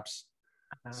traps.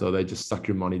 So they just suck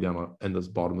your money down an endless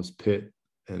bottomless pit.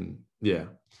 And yeah.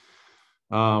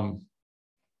 Other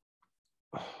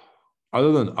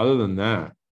than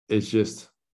that, it's just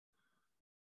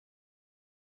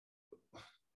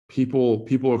people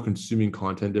are consuming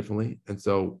content differently. And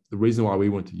so the reason why we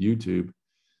went to YouTube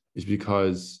is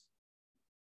because,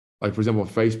 like, for example,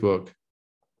 Facebook,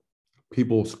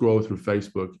 people scroll through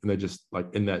Facebook and they're just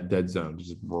like in that dead zone,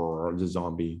 just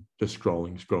zombie, just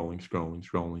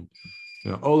scrolling.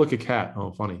 You know, oh, look, a cat.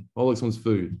 Oh, funny. Oh, look, someone's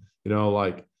food. You know,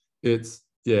 like we're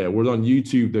on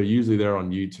YouTube. They're usually there on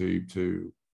YouTube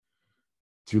to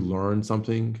learn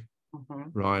something,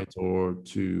 right? Or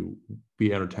to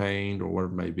be entertained or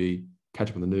whatever it may be, catch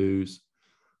up on the news,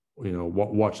 you know,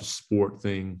 watch a sport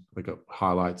thing, like a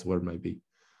highlights, whatever it may be.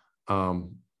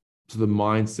 So the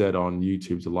mindset on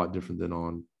YouTube is a lot different than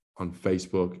on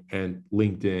Facebook and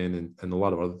LinkedIn and a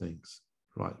lot of other things,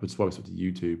 right? Which is why we switched to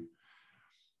YouTube.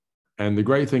 And the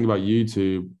great thing about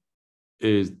YouTube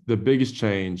is the biggest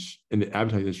change in the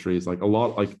advertising industry is like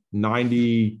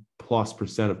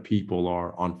 90+% of people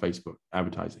are on Facebook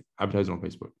advertising on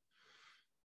Facebook.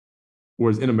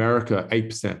 Whereas in America,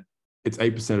 8%, it's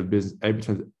 8% of business,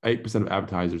 8% of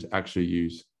advertisers actually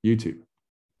use YouTube.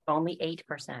 Only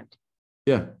 8%.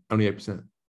 Yeah, only 8%. Wow.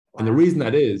 And the reason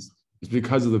that is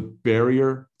because of the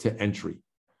barrier to entry,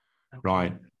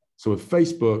 right? So with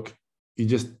Facebook, you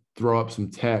just throw up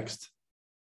some text,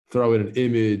 throw in an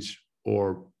image,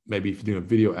 or maybe if you're doing a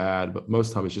video ad, but most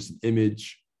of the time it's just an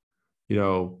image, you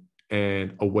know,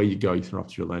 and away you go. You turn off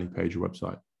to your landing page, your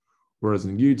website. Whereas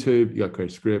in YouTube, you got to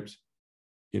create a script.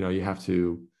 You know, you have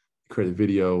to create a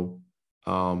video,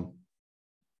 and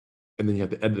then you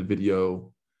have to edit the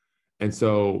video. And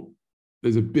so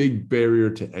there's a big barrier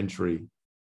to entry,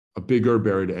 a bigger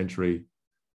barrier to entry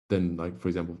than, like, for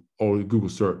example, or Google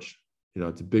search. You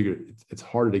know, it's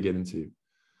harder to get into.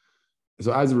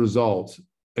 So as a result,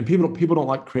 and people don't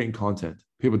like creating content.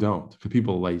 People don't, because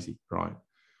people are lazy, right?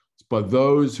 But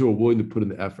those who are willing to put in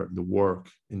the effort, the work,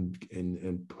 and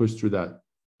push through that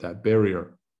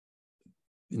barrier,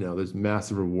 you know, there's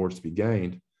massive rewards to be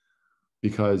gained.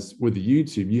 Because with the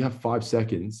YouTube, you have 5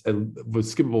 seconds, and with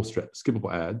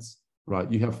skippable ads,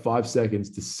 right? You have 5 seconds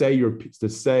to say to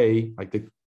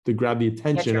grab the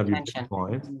attention of your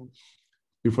client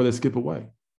before they skip away,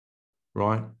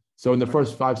 right? So in the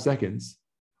first 5 seconds,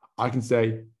 I can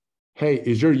say, hey,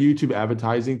 is your YouTube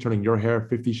advertising turning your hair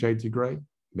 50 shades of gray?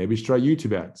 Maybe try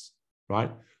YouTube ads, right?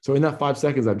 So in that 5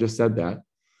 seconds, I've just said that.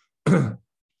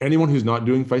 Anyone who's not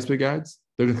doing Facebook ads,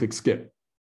 they're going to click skip.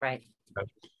 Right.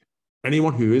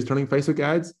 Anyone who is turning Facebook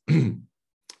ads,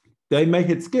 they may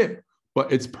hit skip, but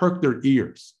it's perked their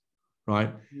ears,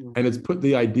 right? And it's put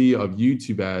the idea of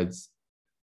YouTube ads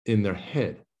in their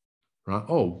head, right?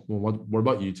 Oh, well, what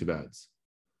about YouTube ads,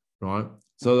 right?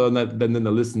 So then they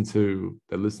listen to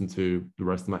the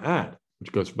rest of my ad,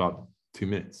 which goes for about 2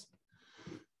 minutes.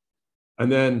 And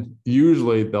then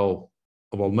usually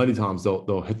many times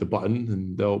they'll hit the button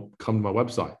and they'll come to my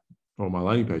website or my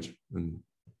landing page and,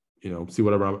 you know, see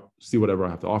whatever I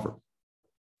have to offer.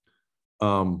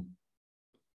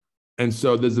 And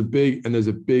so there's a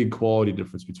big quality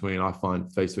difference between, I find,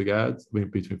 Facebook ads,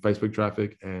 between Facebook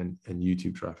traffic and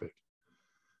YouTube traffic.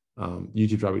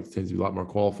 YouTube traffic tends to be a lot more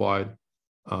qualified.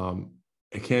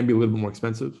 It can be a little bit more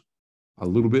expensive, a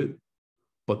little bit,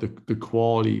 but the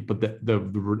quality, but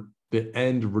the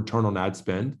end return on ad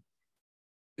spend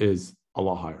is a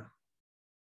lot higher,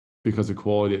 because the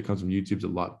quality that comes from YouTube is a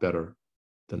lot better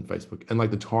than Facebook. And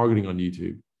like the targeting on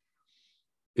YouTube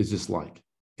is just like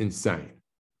insane.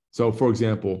 So for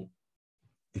example,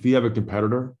 if you have a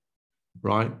competitor,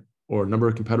 right, or a number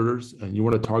of competitors, and you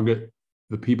want to target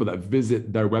the people that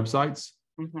visit their websites,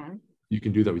 you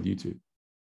can do that with YouTube,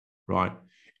 right?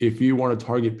 If you want to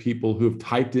target people who have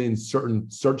typed in certain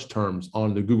search terms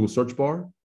on the Google search bar,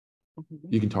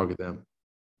 you can target them,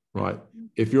 right?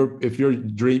 If your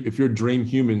dream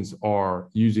humans are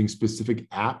using specific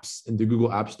apps in the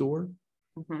Google App Store,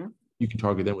 you can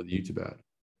target them with a YouTube ad.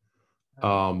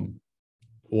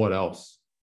 What else?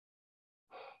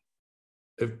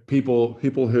 If people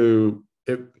who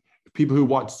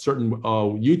watch certain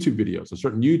YouTube videos or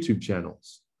certain YouTube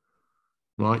channels,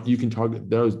 right, you can target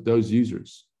those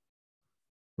users,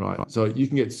 right? So you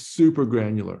can get super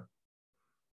granular.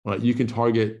 right? You can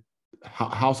target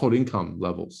household income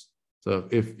levels. So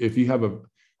if you have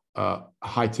a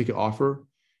high ticket offer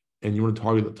and you want to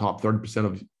target the top 30%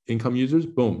 of income users,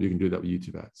 boom, you can do that with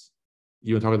YouTube ads.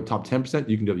 You want to target the top 10%,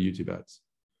 you can do it with YouTube ads.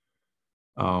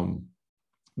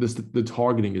 The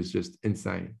targeting is just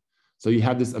insane. So you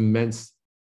have this immense,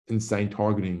 insane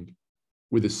targeting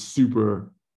with a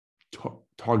super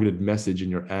targeted message in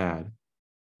your ad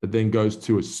that then goes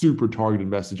to a super targeted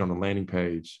message on the landing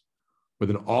page with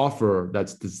an offer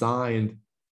that's designed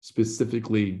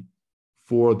specifically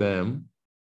for them,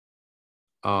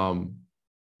 and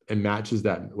matches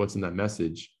that what's in that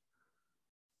message.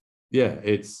 Yeah,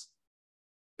 it's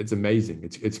amazing.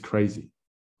 It's crazy.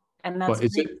 And that's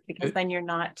great because then you're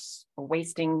not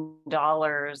wasting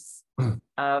dollars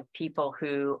of people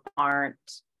who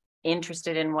aren't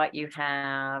interested in what you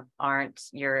have, aren't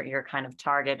your kind of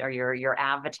target or your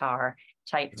avatar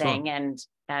type thing. And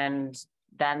then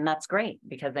that's great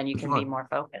because then you can be more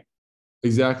focused.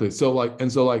 Exactly. So like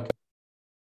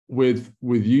with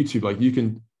YouTube, like you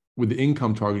can, with the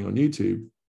income targeting on YouTube,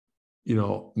 you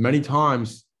know, many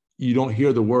times you don't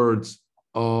hear the words,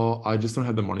 "Oh, I just don't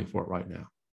have the money for it right now,"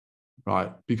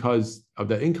 right? Because of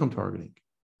the income targeting.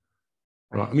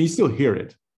 Right? I mean, you still hear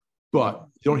it, but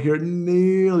you don't hear it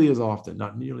nearly as often,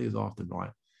 not nearly as often,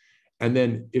 right? And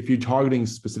then if you're targeting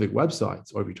specific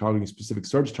websites or if you're targeting specific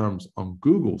search terms on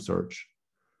Google search,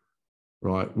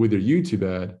 right, with your YouTube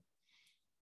ad,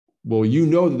 well, you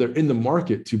know that they're in the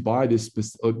market to buy this,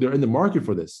 they're in the market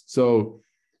for this. So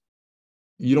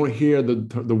you don't hear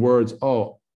the words,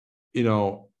 "Oh, you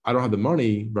know, I don't have the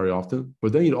money," very often,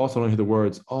 but then you also don't hear the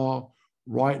words, "Oh,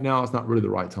 right now it's not really the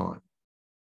right time,"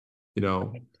 you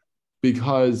know,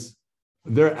 because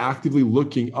they're actively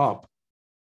looking up,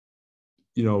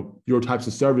 you know, your types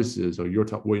of services or your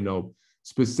type, you know,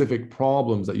 specific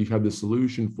problems that you have the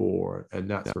solution for and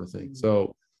that sort of thing.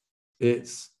 So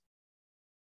it's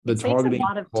the targeting. Takes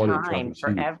a lot of time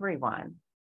for everyone.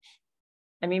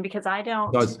 I mean, because I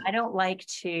don't like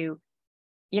to,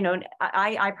 you know,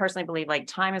 I personally believe like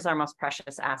time is our most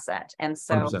precious asset. And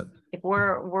so 100%. if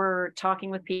we're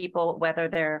talking with people, whether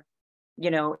they're, you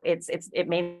know, it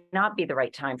may not be the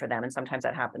right time for them. And sometimes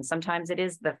that happens. Sometimes it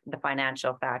is the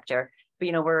financial factor, but,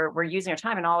 you know, we're using our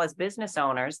time, and all as business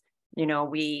owners, you know,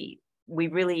 we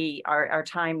really, our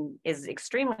time is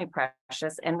extremely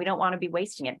precious, and we don't want to be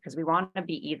wasting it because we want to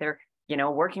be either, you know,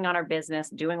 working on our business,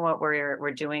 doing what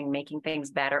we're doing, making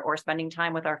things better, or spending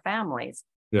time with our families.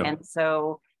 Yeah. And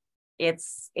so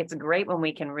it's great when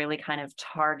we can really kind of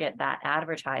target that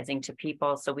advertising to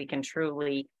people so we can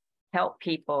truly help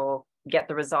people get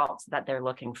the results that they're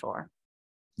looking for.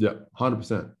 Yeah,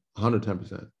 100%,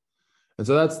 110%. And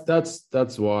so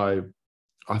that's why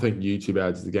I think YouTube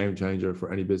ads is a game changer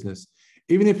for any business.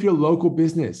 Even if you're a local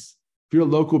business,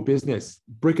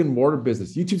 brick and mortar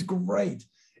business, YouTube's great.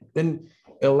 Then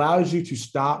it allows you to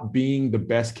stop being the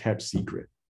best kept secret,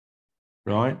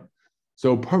 right?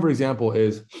 So perfect example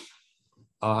is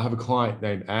I have a client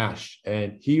named Ash,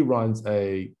 and he runs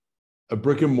a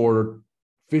brick and mortar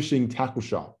fishing tackle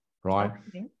shop, right?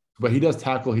 Okay. But he does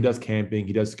tackle, he does camping,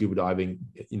 he does scuba diving,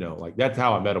 you know, like that's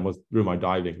how I met him, was through my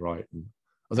diving, right? And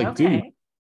I was like, dude,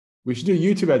 we should do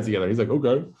YouTube ads together. He's like,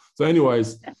 okay. So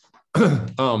anyways,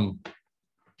 and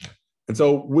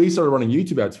so we started running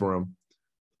YouTube ads for him.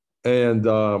 And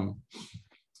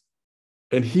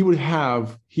he would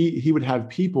have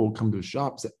people come to his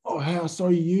shop and say, "Oh, hey, I saw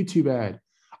your YouTube ad.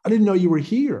 I didn't know you were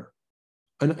here."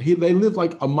 And they live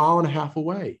like a mile and a half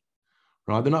away,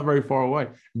 right? They're not very far away.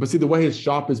 But see, the way his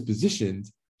shop is positioned,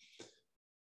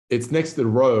 it's next to the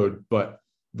road, but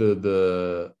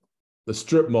the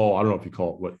strip mall, I don't know if you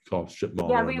call it, what you call it, strip mall.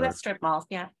 Yeah, we have strip malls,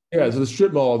 yeah. Yeah, so the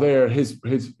strip mall there, his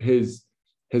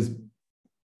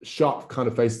shop kind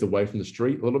of faces away from the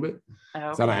street a little bit. Okay.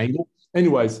 It's at an angle.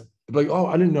 Anyways, they're like, "Oh,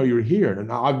 I didn't know you were here."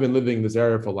 And I've been living in this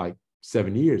area for like 6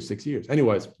 years.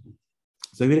 Anyways,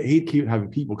 so he'd keep having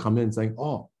people come in saying,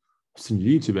 "Oh, I've seen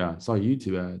your YouTube ad, saw a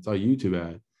YouTube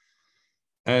ad.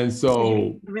 And so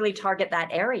you really target that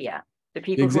area, the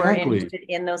people who are interested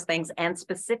in those things, and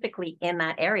specifically in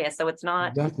that area. So it's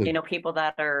not, you know, people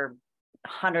that are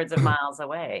hundreds of miles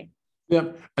away.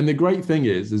 Yeah. And the great thing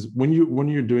is when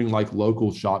you're doing like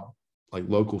local shop, like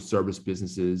local service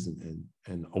businesses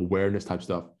and awareness type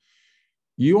stuff,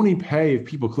 you only pay if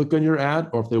people click on your ad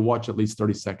or if they watch at least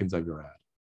 30 seconds of your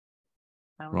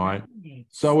ad. Right. Nice.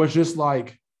 So it's just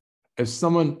like, if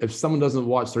someone doesn't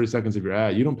watch 30 seconds of your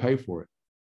ad, you don't pay for it.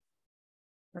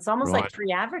 It's almost like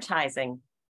free advertising.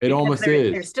 It almost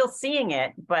is. They're still seeing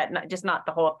it, but not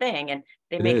the whole thing. And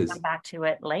they may come back to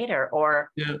it later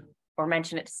or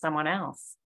mention it to someone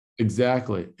else.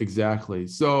 Exactly.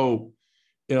 So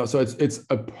so it's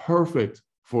a perfect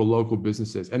for local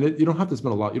businesses, and you don't have to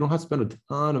spend a lot. You don't have to spend a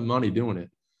ton of money doing it,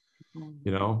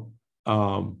 you know.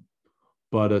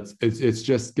 But it's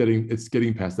just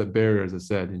getting past that barrier, as I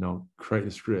said, creating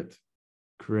the script,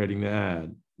 creating the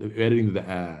ad, editing the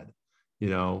ad,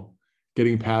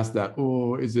 getting past that.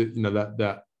 Oh, is it,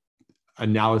 that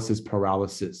analysis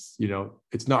paralysis,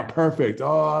 it's not perfect.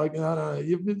 Oh,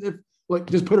 like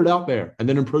just put it out there and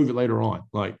then improve it later on.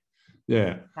 Like,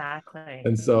 yeah. Exactly.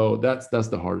 And so that's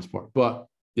the hardest part. But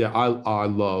yeah, I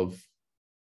love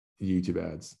YouTube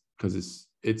ads because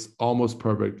it's almost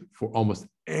perfect for almost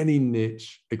any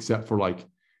niche except for like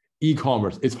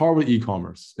e-commerce. It's hard with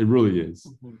e-commerce. It really is.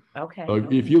 Okay. Like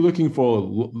if you're looking for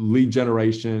lead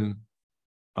generation,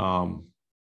 foot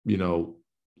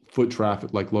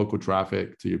traffic, like local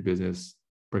traffic to your business,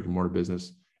 brick and mortar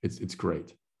business, it's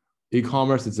great.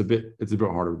 E-commerce, it's a bit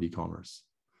harder with e-commerce.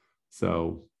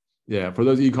 So yeah, for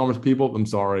those e-commerce people, I'm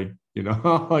sorry,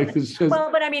 like it's just. Well,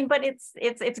 but I mean, but it's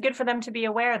good for them to be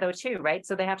aware though too, right?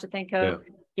 So they have to think of,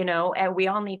 and we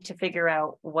all need to figure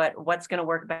out what's going to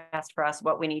work best for us,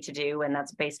 what we need to do, and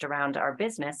that's based around our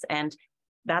business. And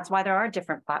that's why there are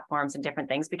different platforms and different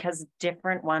things, because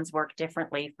different ones work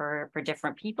differently for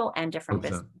different people and different 100%.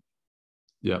 business.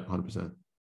 Yeah, 100%.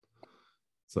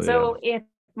 So if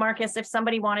Marcus, if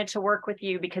somebody wanted to work with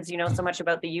you because you know so much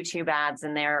about the YouTube ads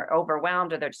and they're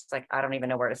overwhelmed, or they're just like, I don't even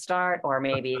know where to start, or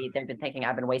maybe they've been thinking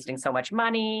I've been wasting so much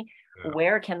money,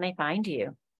 where can they find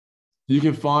you? You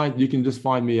can just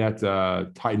find me at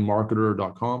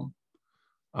titanmarketer.com.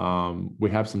 We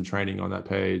have some training on that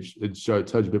page. It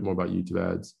tells you a bit more about YouTube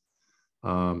ads.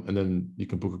 And then you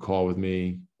can book a call with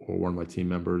me or one of my team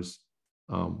members.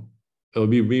 It'll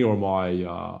be me or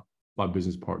my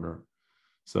business partner.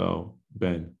 So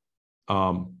Ben.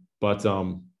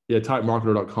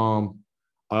 Titanmarketer.com.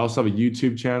 I also have a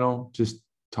YouTube channel. Just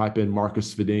type in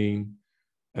Marcus Svedin,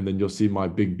 and then you'll see my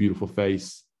big, beautiful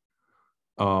face.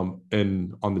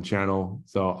 And on the channel.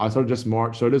 So I started just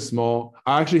March. So it is small.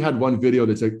 I actually had one video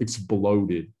that's like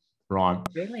exploded, right?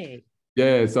 Really?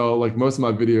 Yeah. So like most of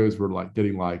my videos were like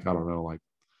getting like, I don't know, like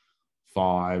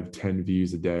 5-10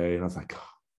 views a day. And I was like, oh,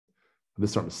 this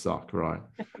is starting to suck, right?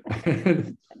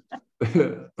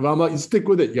 But I'm like, stick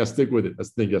with it. Yeah, stick with it.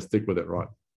 That's the thing. Yeah, stick with it, right?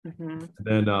 And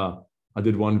then I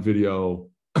did one video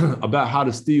about how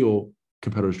to steal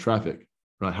competitors' traffic,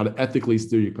 right? How to ethically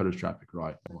steal your competitors' traffic,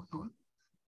 right?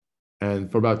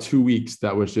 And for about 2 weeks,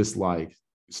 that was just like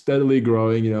steadily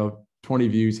growing, 20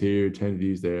 views here, 10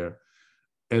 views there.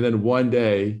 And then one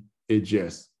day it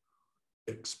just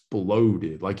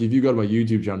exploded. Like if you go to my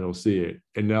YouTube channel, you'll see it.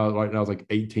 And right now it's like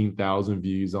 18,000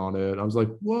 views on it. I was like,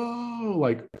 whoa,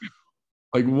 like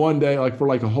one day, like for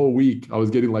like a whole week, I was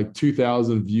getting like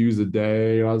 2,000 views a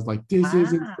day. I was like, this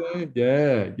is insane.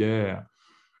 Yeah.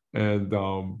 And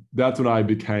that's when I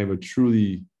became a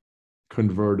truly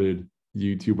converted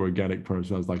YouTube organic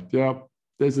person. I was like, yep,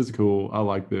 this is cool. I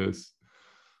like this.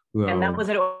 So, and that was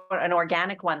an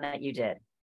organic one that you did?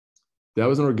 That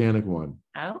was an organic one.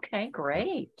 Okay,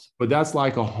 great. But that's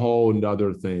like a whole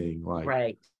nother thing. Like,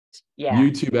 right. Yeah.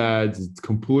 YouTube ads is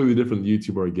completely different than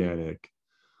YouTube organic.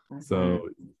 So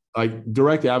like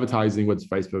direct advertising, what's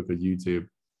Facebook or YouTube,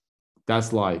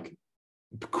 that's like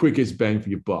the quickest bang for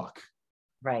your buck.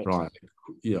 Right.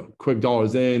 Quick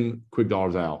dollars in, quick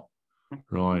dollars out.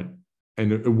 Right.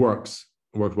 And it works.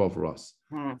 It works well for us.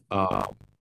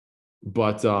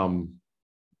 But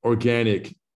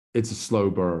organic, it's a slow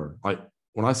burn. Like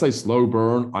when I say slow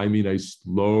burn, I mean a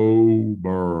slow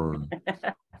burn.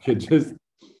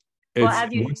 Well,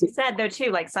 as you said though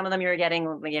too, like some of them you're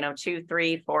getting 2,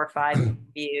 3, 4, 5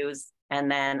 views, and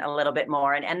then a little bit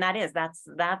more, and that's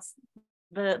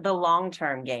the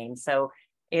long-term gain. So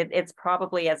it's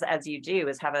probably as you do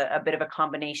is have a bit of a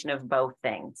combination of both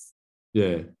things.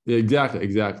 Yeah,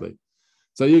 exactly.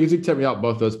 So you can check me out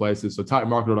both those places. So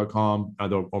titanmarketer.com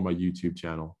or my YouTube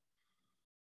channel.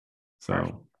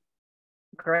 So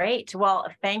great. Well,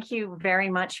 thank you very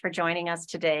much for joining us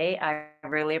today. I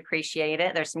really appreciate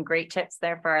it. There's some great tips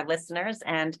there for our listeners,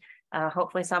 and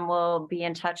hopefully some will be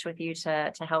in touch with you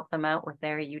to help them out with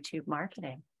their YouTube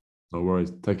marketing. No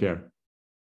worries. Take care.